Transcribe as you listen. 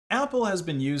Apple has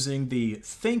been using the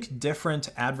Think Different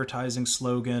advertising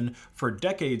slogan for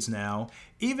decades now,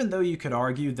 even though you could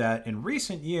argue that in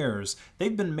recent years,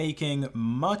 they've been making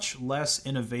much less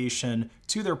innovation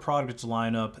to their product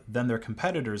lineup than their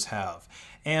competitors have.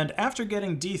 And after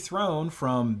getting dethroned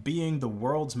from being the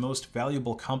world's most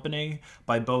valuable company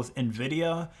by both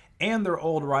Nvidia and their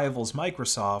old rivals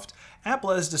Microsoft, Apple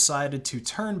has decided to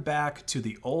turn back to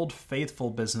the old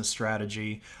faithful business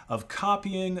strategy of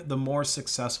copying the more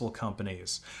successful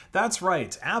companies. That's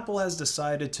right, Apple has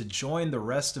decided to join the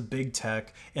rest of big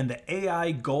tech in the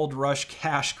AI gold rush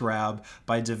cash grab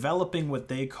by developing what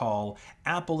they call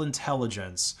Apple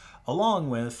Intelligence, along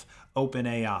with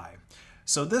OpenAI.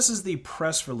 So this is the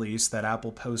press release that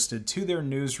Apple posted to their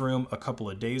newsroom a couple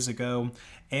of days ago,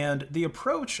 and the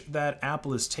approach that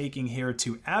Apple is taking here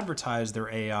to advertise their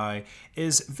AI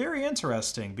is very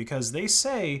interesting because they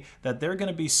say that they're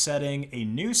going to be setting a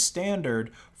new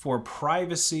standard for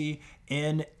privacy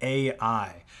in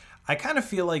AI. I kind of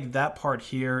feel like that part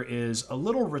here is a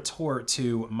little retort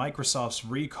to Microsoft's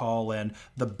recall and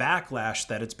the backlash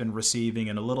that it's been receiving,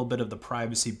 and a little bit of the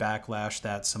privacy backlash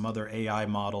that some other AI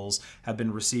models have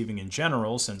been receiving in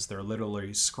general, since they're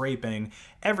literally scraping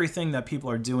everything that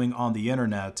people are doing on the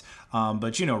internet.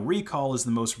 But you know, recall is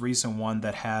the most recent one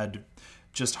that had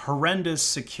just horrendous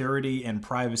security and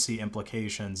privacy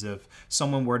implications if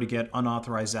someone were to get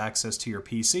unauthorized access to your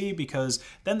PC, because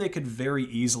then they could very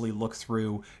easily look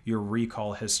through your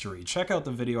recall history. Check out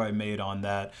the video I made on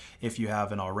that if you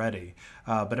haven't already.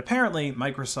 But apparently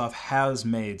Microsoft has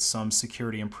made some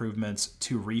security improvements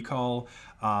to recall,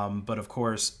 but of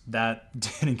course that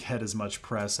didn't get as much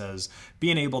press as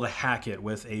being able to hack it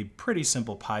with a pretty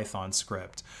simple Python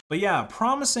script. But yeah,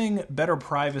 promising better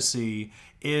privacy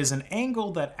is an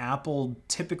angle that Apple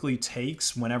typically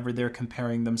takes whenever they're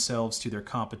comparing themselves to their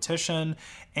competition,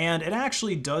 and it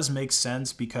actually does make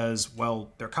sense because,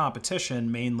 well, their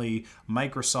competition, mainly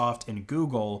Microsoft and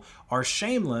Google, are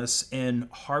shameless in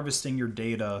harvesting your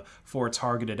data for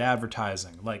targeted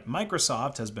advertising. Like,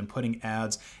 Microsoft has been putting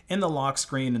ads in the lock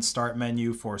screen and start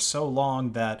menu for so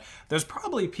long that there's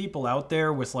probably people out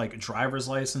there with like driver's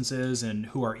licenses and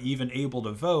who are even able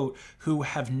to vote who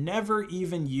have never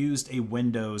even used a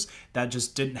Windows that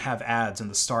just didn't have ads in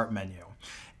the start menu.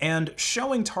 And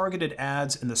showing targeted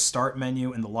ads in the start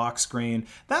menu in the lock screen,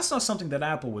 that's not something that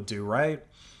Apple would do, right?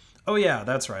 Oh yeah,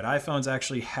 that's right. iPhones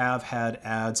actually have had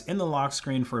ads in the lock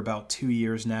screen for about 2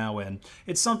 years now, and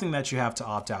it's something that you have to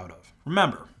opt out of.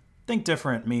 Remember, think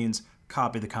different means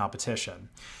copy the competition.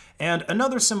 And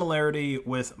another similarity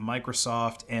with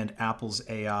Microsoft and Apple's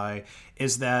AI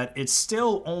is that it's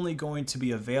still only going to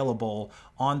be available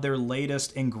on their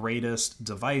latest and greatest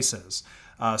devices.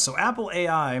 So Apple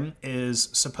AI is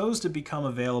supposed to become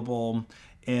available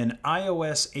in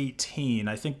iOS 18.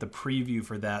 I think the preview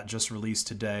for that just released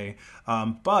today.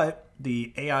 But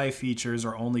the AI features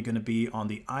are only going to be on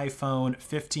the iPhone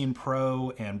 15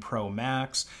 Pro and Pro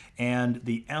Max and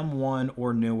the M1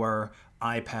 or newer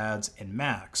iPads and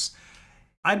Macs.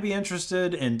 I'd be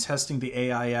interested in testing the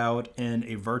AI out in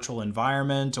a virtual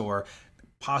environment, or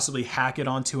possibly hack it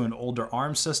onto an older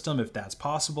ARM system if that's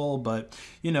possible, but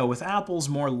you know, with Apple's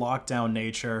more lockdown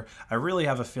nature, I really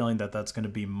have a feeling that that's going to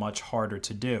be much harder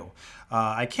to do.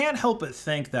 I can't help but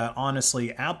think that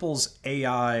honestly, Apple's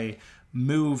AI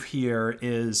move here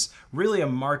is really a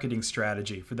marketing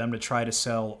strategy for them to try to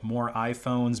sell more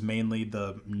iPhones, mainly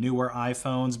the newer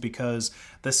iPhones, because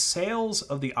the sales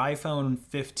of the iPhone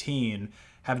 15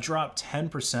 have dropped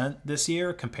 10% this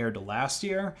year compared to last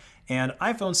year, and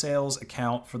iPhone sales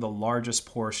account for the largest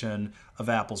portion of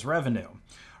Apple's revenue.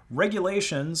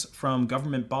 Regulations from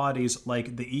government bodies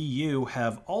like the EU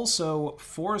have also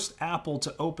forced Apple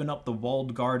to open up the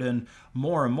walled garden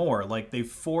more and more. Like, they've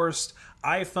forced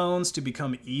iPhones to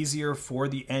become easier for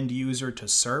the end user to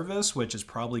service, which is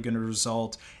probably going to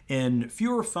result in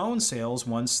fewer phone sales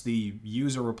once the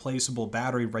user replaceable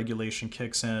battery regulation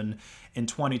kicks in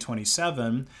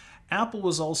 2027. Apple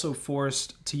was also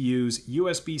forced to use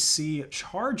USB-C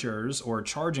chargers or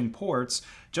charging ports,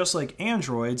 just like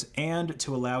Androids, and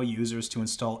to allow users to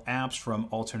install apps from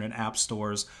alternate app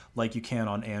stores like you can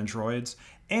on Androids.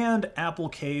 And Apple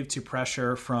caved to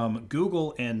pressure from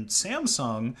Google and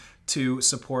Samsung to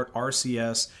support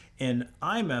RCS in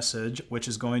iMessage, which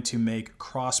is going to make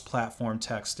cross-platform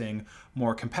texting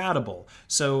more compatible.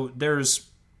 So there's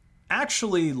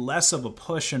actually less of a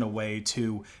push in a way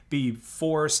to be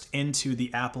forced into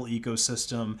the Apple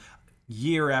ecosystem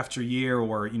year after year,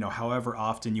 or you know, however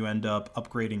often you end up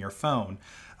upgrading your phone.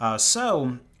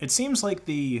 So it seems like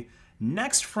the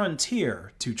next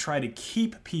frontier to try to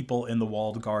keep people in the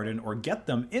walled garden or get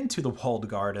them into the walled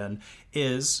garden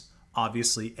is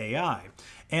obviously AI.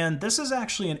 And this is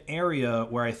actually an area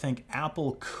where I think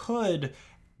Apple could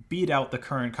beat out the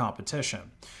current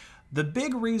competition. The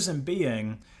big reason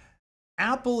being,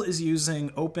 Apple is using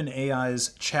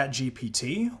OpenAI's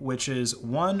ChatGPT, which is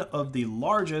one of the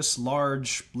largest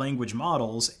large language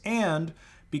models, and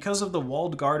because of the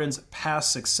walled garden's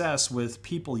past success with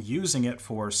people using it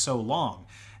for so long,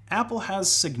 Apple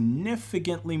has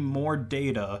significantly more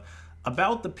data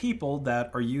about the people that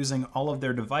are using all of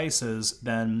their devices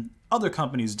than other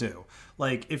companies do.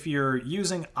 Like if you're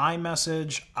using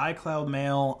iMessage, iCloud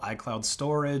Mail, iCloud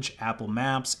Storage, Apple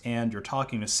Maps, and you're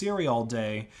talking to Siri all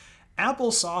day,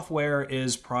 Apple software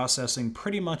is processing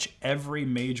pretty much every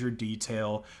major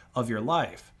detail of your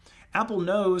life. Apple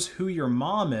knows who your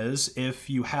mom is if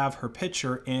you have her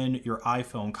picture in your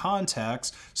iPhone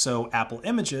contacts, so Apple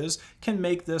Images can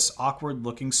make this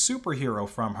awkward-looking superhero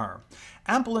from her.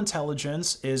 Apple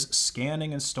Intelligence is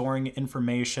scanning and storing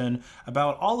information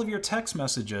about all of your text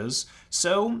messages,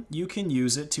 so you can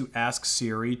use it to ask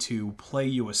Siri to play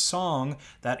you a song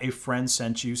that a friend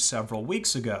sent you several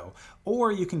weeks ago.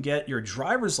 Or you can get your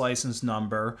driver's license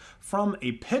number from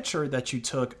a picture that you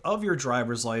took of your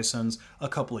driver's license a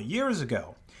couple of years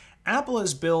ago. Apple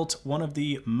has built one of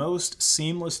the most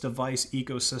seamless device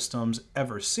ecosystems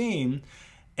ever seen,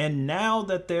 and now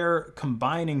that they're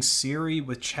combining Siri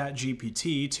with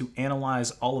ChatGPT to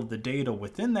analyze all of the data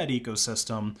within that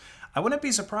ecosystem, I wouldn't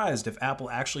be surprised if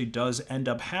Apple actually does end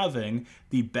up having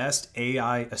the best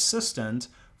AI assistant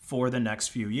for the next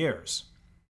few years.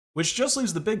 Which just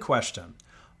leaves the big question: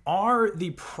 are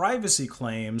the privacy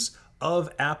claims of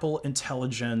Apple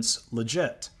Intelligence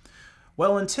legit?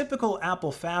 Well, in typical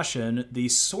Apple fashion, the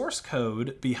source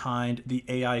code behind the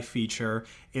AI feature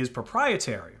is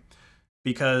proprietary,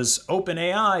 because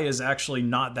OpenAI is actually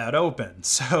not that open.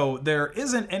 So there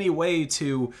isn't any way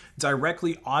to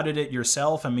directly audit it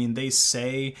yourself. I mean, they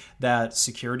say that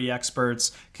security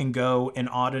experts can go and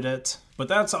audit it, but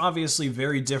that's obviously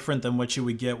very different than what you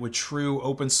would get with true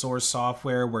open source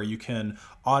software where you can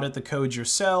audit the code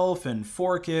yourself and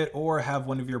fork it, or have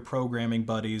one of your programming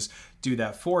buddies do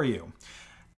that for you.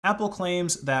 Apple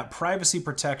claims that privacy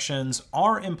protections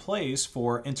are in place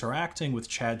for interacting with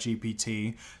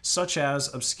ChatGPT, such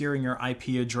as obscuring your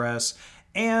IP address,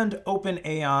 and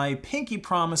OpenAI pinky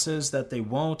promises that they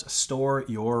won't store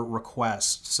your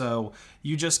requests, so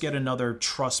you just get another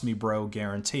trust me bro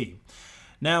guarantee.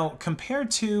 Now, compared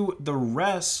to the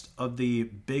rest of the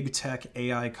big tech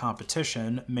AI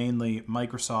competition, mainly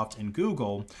Microsoft and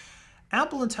Google,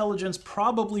 Apple Intelligence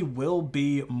probably will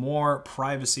be more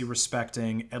privacy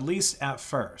respecting, at least at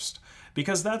first,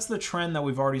 because that's the trend that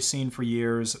we've already seen for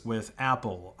years with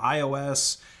Apple.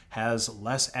 iOS has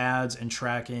less ads and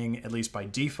tracking, at least by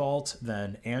default,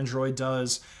 than Android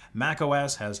does.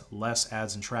 macOS has less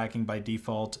ads and tracking by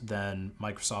default than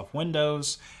Microsoft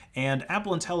Windows. And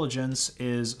Apple Intelligence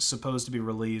is supposed to be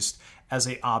released as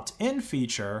a opt-in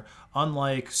feature,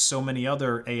 unlike so many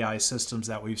other AI systems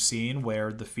that we've seen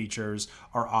where the features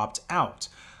are opt-out.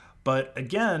 But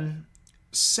again,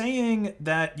 saying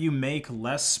that you make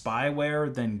less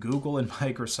spyware than Google and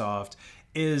Microsoft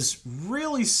is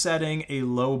really setting a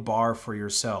low bar for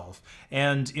yourself.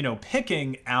 And,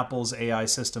 picking Apple's AI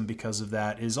system because of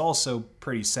that is also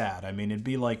pretty sad. I mean, it'd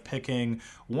be like picking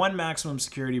one maximum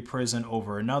security prison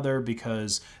over another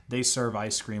because they serve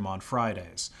ice cream on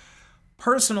Fridays.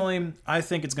 Personally, I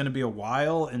think it's going to be a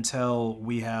while until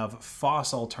we have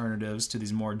FOSS alternatives to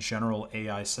these more general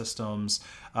AI systems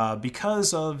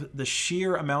because of the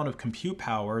sheer amount of compute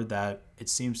power that it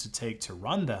seems to take to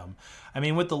run them. I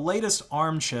mean, with the latest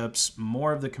ARM chips,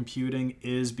 more of the computing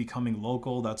is becoming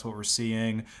local. That's what we're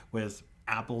seeing with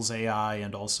Apple's AI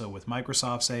and also with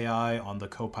Microsoft's AI on the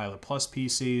Copilot Plus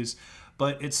PCs,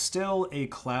 but it's still a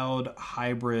cloud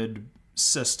hybrid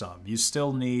system. You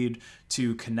still need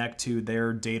to connect to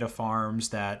their data farms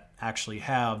that actually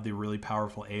have the really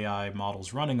powerful AI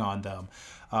models running on them.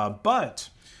 But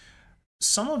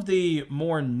some of the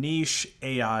more niche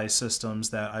AI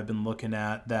systems that I've been looking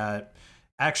at that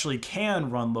actually can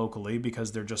run locally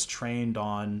because they're just trained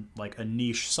on like a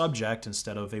niche subject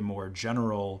instead of a more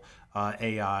general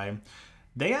AI,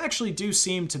 they actually do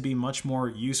seem to be much more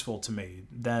useful to me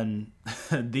than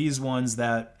these ones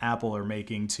that Apple are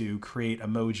making to create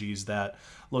emojis that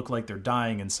look like they're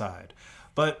dying inside.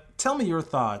 But tell me your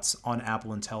thoughts on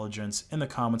Apple Intelligence in the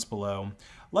comments below.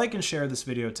 Like and share this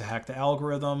video to hack the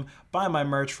algorithm, buy my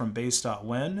merch from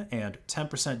based.win, and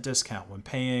 10% discount when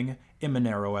paying in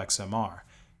Monero XMR.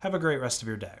 Have a great rest of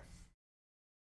your day.